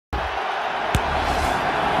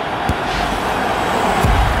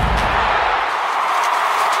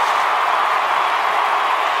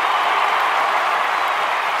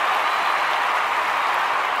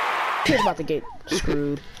kid's about to get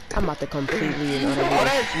screwed. I'm about to completely and utterly. Oh,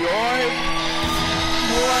 that's yours?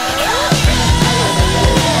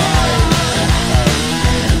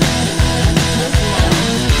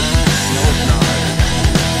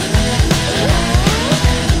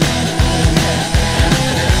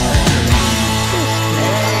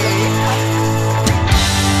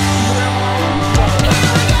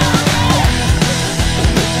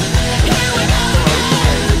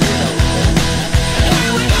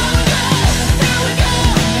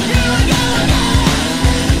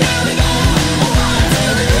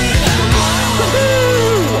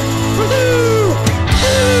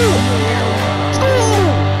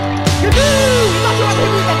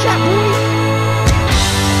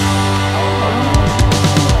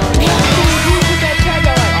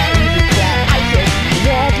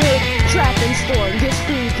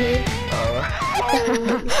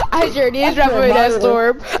 I sure did drop away that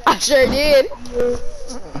storm. I sure did.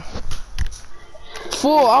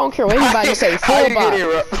 Fool, I don't care what anybody say. Fool about.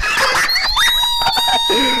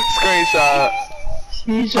 Screenshot.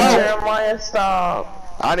 Jeremiah,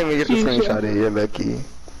 stop. I didn't even get the screenshot in. You're lucky.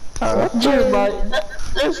 Jeremiah.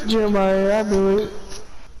 That's Jeremiah. I do it.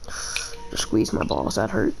 Squeeze my balls. That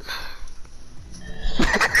hurt.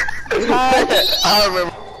 I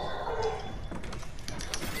remember.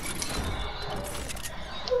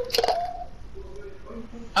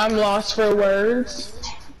 I'm lost for words.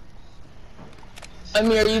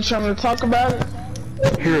 Amir, are you trying to talk about it?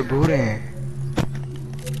 Here, booting.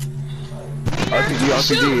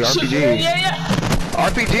 RPG. Yeah.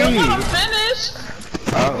 RPG. I'm finished.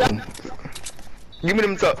 Oh. Give me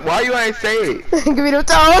them toes. Why you ain't say it? Give me them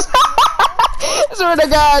toes. Swear to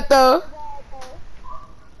God, though.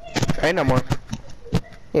 Ain't no more.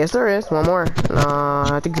 Yes, there is. One more.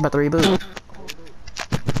 I think it's about to reboot.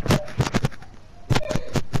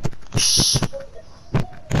 Shh.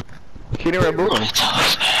 He didn't reboot him.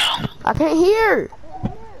 I can't hear.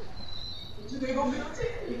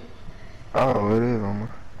 Oh, it is on more.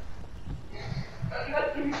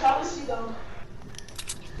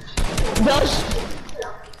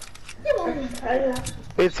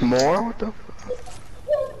 It's more? What the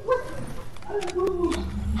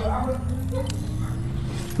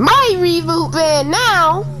My reboot band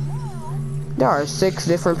now. There are 6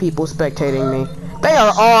 different people spectating me. They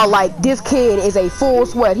are all like, this kid is a full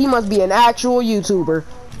sweat. He must be an actual YouTuber.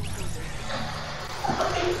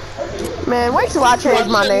 Man, wait till I change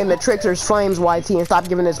my name to TRIXER-YT and stop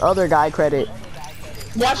giving this other guy credit.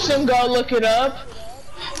 Watch them go look it up.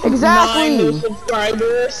 Exactly. 9 new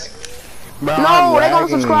subscribers. Bro, No, they gonna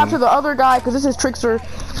subscribe to the other guy because this is Trickster.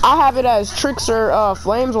 I have it as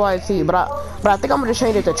TRIXER-YT, but I think I'm gonna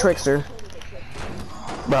change it to Trickster.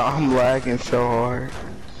 Bro, I'm lagging so hard.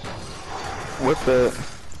 What the?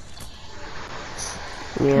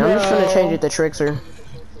 Yeah, I'm just gonna change it to Trickster.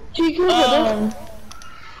 I need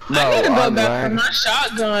to go back for my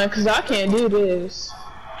shotgun because I can't do this.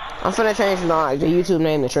 I'm finna change the YouTube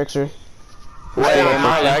name to Trickster. Wait, am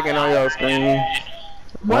I lagging on your screen?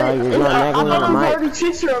 Why you're not lagging on the mic?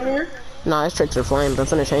 Trickster on here. Nah, it's Trickster Flames. I'm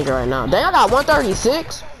finna change it right now. Dang, I got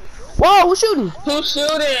 136. Whoa, who's shooting? Who's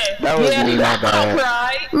shooting? That was me, my bad.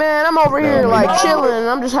 Right. Man, I'm over here like chilling and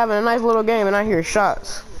I'm just having a nice little game and I hear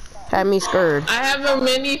shots. Had me scared. I have a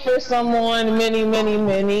mini for someone.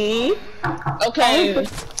 Mini. Okay.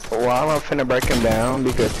 Well, I'm finna break him down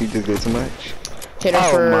because he just did too much. Hit him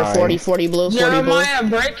for 40 blue, 40 blue. Jeremiah,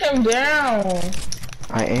 break him down.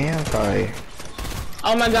 I am sorry.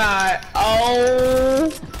 Oh my god.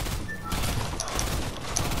 Oh.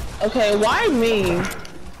 Okay, why me?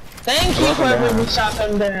 Thank you for everyone shot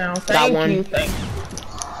them down. Thank you.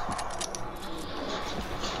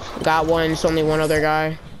 Got one, it's only one other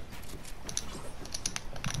guy.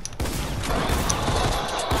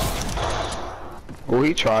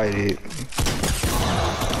 We tried it.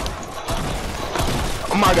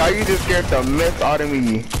 Oh my god, you just scared the mess out of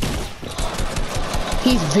me.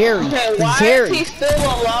 He's very, okay, why is he still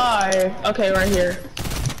alive? Okay, right here.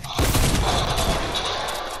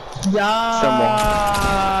 Yeah.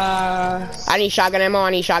 I need shotgun ammo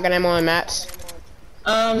and mats.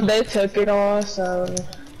 They took it all, so.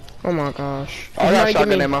 Oh my gosh. I got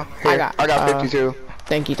shotgun ammo. Here, I got 52.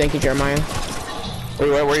 Thank you, Jeremiah.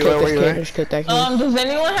 Where you at? Does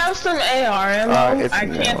anyone have some AR ammo? I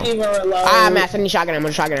can't even reload. Matt, I need shotgun ammo,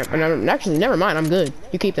 Actually, never mind, I'm good.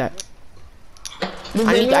 You keep that.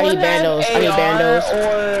 I need bandos.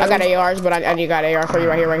 I got ARs, but I got AR for you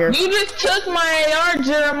right here. You just took my AR,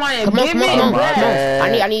 Jeremiah. Come on. Give it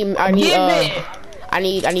I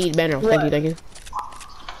need bandos. Thank you.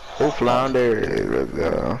 Oh,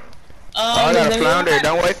 flounder. I got a flounder.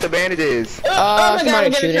 Don't waste the bandages.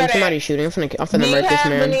 Somebody's shooting. Somebody's shooting. I'm finna murk this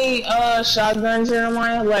man. Do you have any shotguns,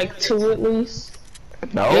 Jeremiah? Like 2 at least?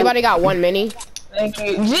 No. Anybody got 1 mini? Thank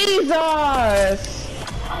you. Jesus!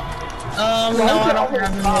 No, I don't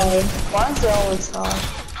have any. Why is it always tie?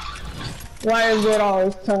 Why is it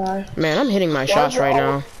always tie? Man, I'm hitting my shots right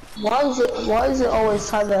now. Why is it always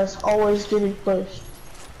tie that's always getting pushed?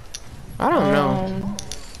 I don't know.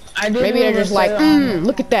 Maybe they're just like,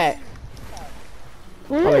 look at that.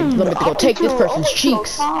 Let me go take this person's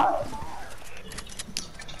cheeks.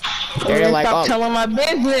 They're like, stop telling my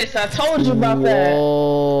business. I told you about that.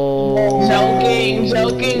 Joking.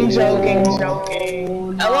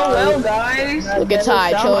 LOL, guys. Look at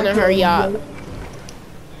Ty chilling in her yacht.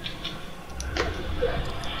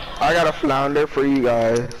 I got a flounder for you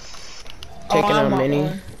guys. Taking a mini.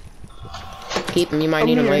 Keep them. You might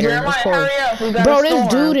need them later. Jeremiah, Of course. hurry up. We got Bro, a this storm.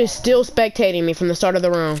 dude is still spectating me from the start of the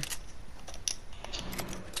round.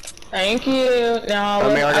 Thank you. Now,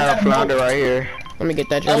 I got a flounder right here. Let me get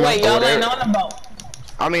that. Oh wait, y'all there. ain't on the boat.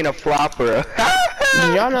 I mean a flopper.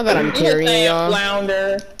 Did y'all know that I'm carrying y'all?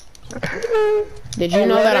 Flounder. Did you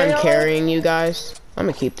know that I'm carrying you guys? I'm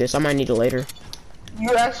gonna keep this. I might need it later.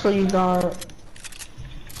 You actually got.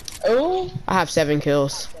 Ooh. I have 7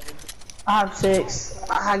 kills. I have 6.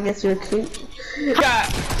 I guess you're cute. God,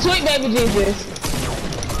 sweet baby Jesus.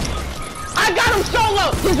 I got him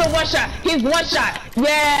solo. He's a 1 shot. He's 1 shot.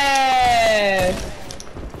 Yes.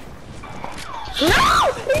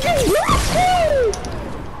 No! He just blocked you!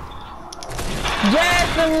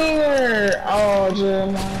 Yes, Amir! Oh,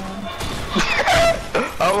 Jeremiah.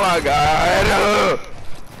 Oh my god.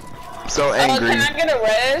 I'm so angry. Can I get a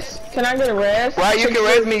res? Can I get a res? Right, you can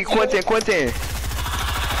res me, Quentin.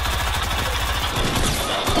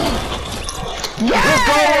 Let's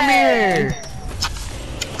go, Amir!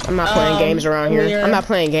 I'm not playing games around here. I'm not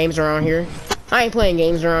playing games around here. I ain't playing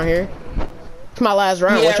games around here. It's my last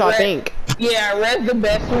round. What y'all think? Yeah, res the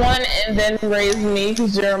best one and then raise me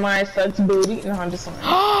because Jeremiah sucks booty. No, I'm just like,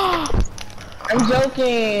 I'm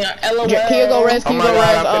joking. LOL. Can you go res? Can you go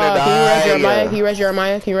res? die. Can you res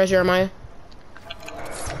Jeremiah? Can you res Jeremiah?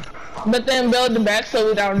 But then build the back so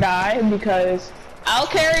we don't die because I'll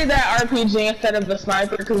carry that RPG instead of the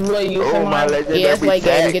sniper because we'll use Oh my legendary. Yeah, it's late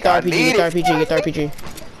game. Get the RPG. Get the RPG. Get the RPG.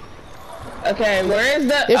 Okay, where is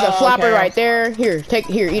the? There's a flopper right there. Here,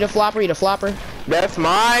 eat a flopper. Eat a flopper. That's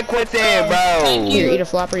mine, Quentin, bro. Here, eat a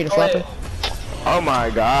flopper. Eat a flopper. Oh my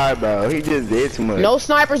god, bro. He just did too much. No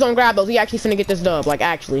snipers, don't grab those. We actually finna get this dub. Like,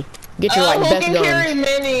 actually. Get your, like, best guns. Carry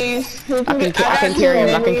minis? I can carry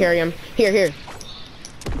him. I can carry him. Here.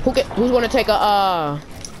 Who's gonna take a,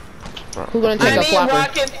 Who's gonna take a flopper?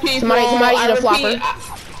 Rockets, somebody eat a flopper.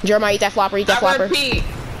 Jeremiah, eat that flopper. Eat that flopper.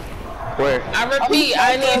 Where? I repeat,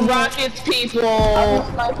 I need rockets, people. I need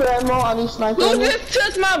sniper ammo. Who just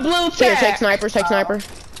took my blue tag? Here, take sniper.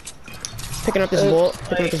 Picking up this bullet.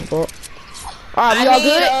 Alright, we all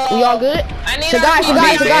good? We all good? I need It's a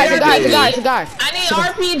guy. I need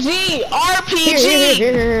RPG.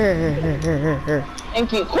 Here.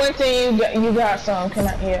 Thank you. Quentin, you got some. Can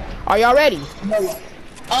I hear? Are y'all ready? Wait,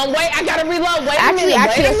 I gotta reload. Wait a minute.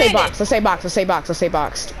 Let's say box.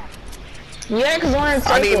 Yeah, cause we're in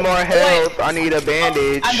circle. I need more health. I need a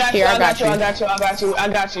bandage. I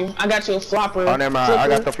got you a flopper. Oh, never mind. I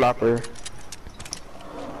got the flopper.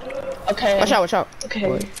 Okay. Watch out.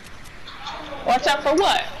 Okay. Watch out for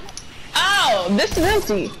what? Oh, this is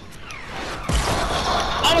empty.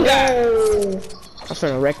 Oh my god. I'm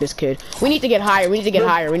trying to wreck this kid. We need to get higher.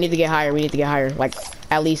 Like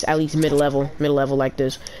at least mid-level like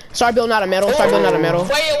this. Start building out of metal.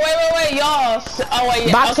 Wait, y'all. Oh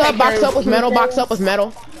wait. Box up with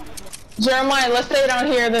metal. Jeremiah, let's stay down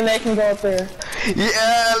here, then they can go up there.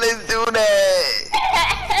 Yeah, let's do that.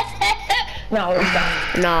 No, let's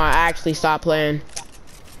not. No, actually, stop playing.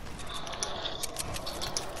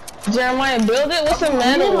 Jeremiah, build it with some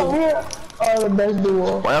metal. Oh, the best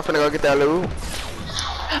duo. Why y'all finna go get that loot?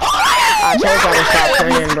 I told y'all to stop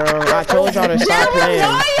playing, bro. I told y'all to stop playing. I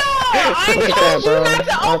told you not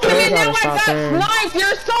to open it, now I got sniped.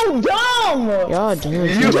 You're so dumb. Y'all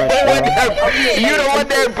doing too much, bro. You the one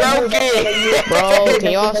that broke it. Bro,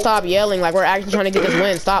 can y'all stop yelling like we're actually trying to get this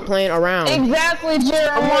win? Stop playing around. Exactly,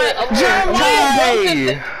 Jeremiah.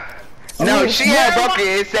 Hey. No, she had broke it.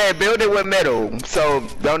 It said build it with metal. So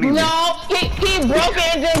don't even. No, he broke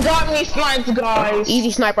it and then got me sniped, guys.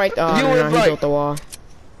 Easy snipe right there. Oh, no, he built the wall.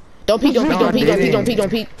 Don't peek.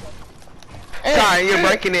 Kai, you're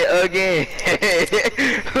breaking it again.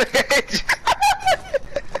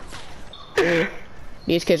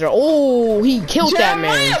 These kids are. Oh, he killed that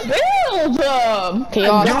man. Hold up. Can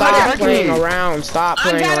y'all You stop gotta playing hurt me. around? Stop I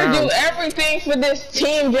playing gotta around. do everything for this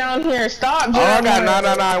team down here. Stop, Oh, I got Jeremiah.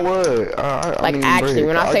 99 wood. Like actually,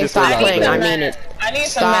 when I say stop I need playing, some I mean mats. it. I need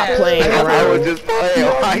some Stop mats. playing I was around. just playing.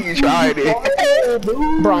 Why you tried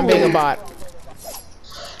it? Bro, I'm being a bot.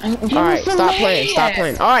 Alright, stop playing, stop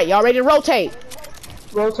playing. Alright, y'all ready to rotate?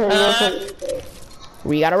 Rotate.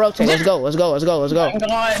 We gotta rotate. Let's go, let's go, let's go, let's go. Oh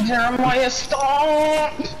God, Jeremiah,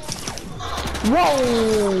 stop!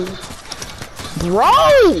 Whoa.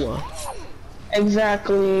 Bro!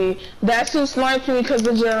 Exactly. That's who sniped me because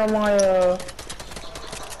of Jeremiah.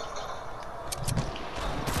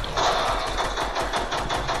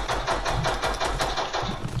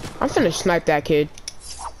 I'm finna snipe that kid.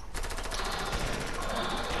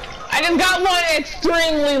 I just got one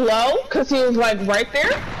extremely low because he was like right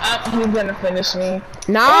there. He didn't finish me.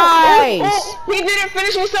 Nice! He didn't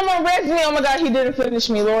finish me. Someone res me. Oh my God, he didn't finish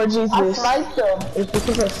me. Lord Jesus. I sniped him. It's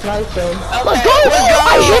because I sniped him. Okay. Let's go!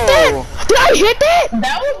 I hit that! Did I hit that?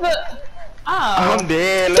 That was the. Oh. I'm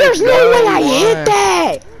dead. There's no way I hit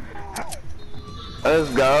that! Let's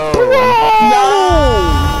go. Bro!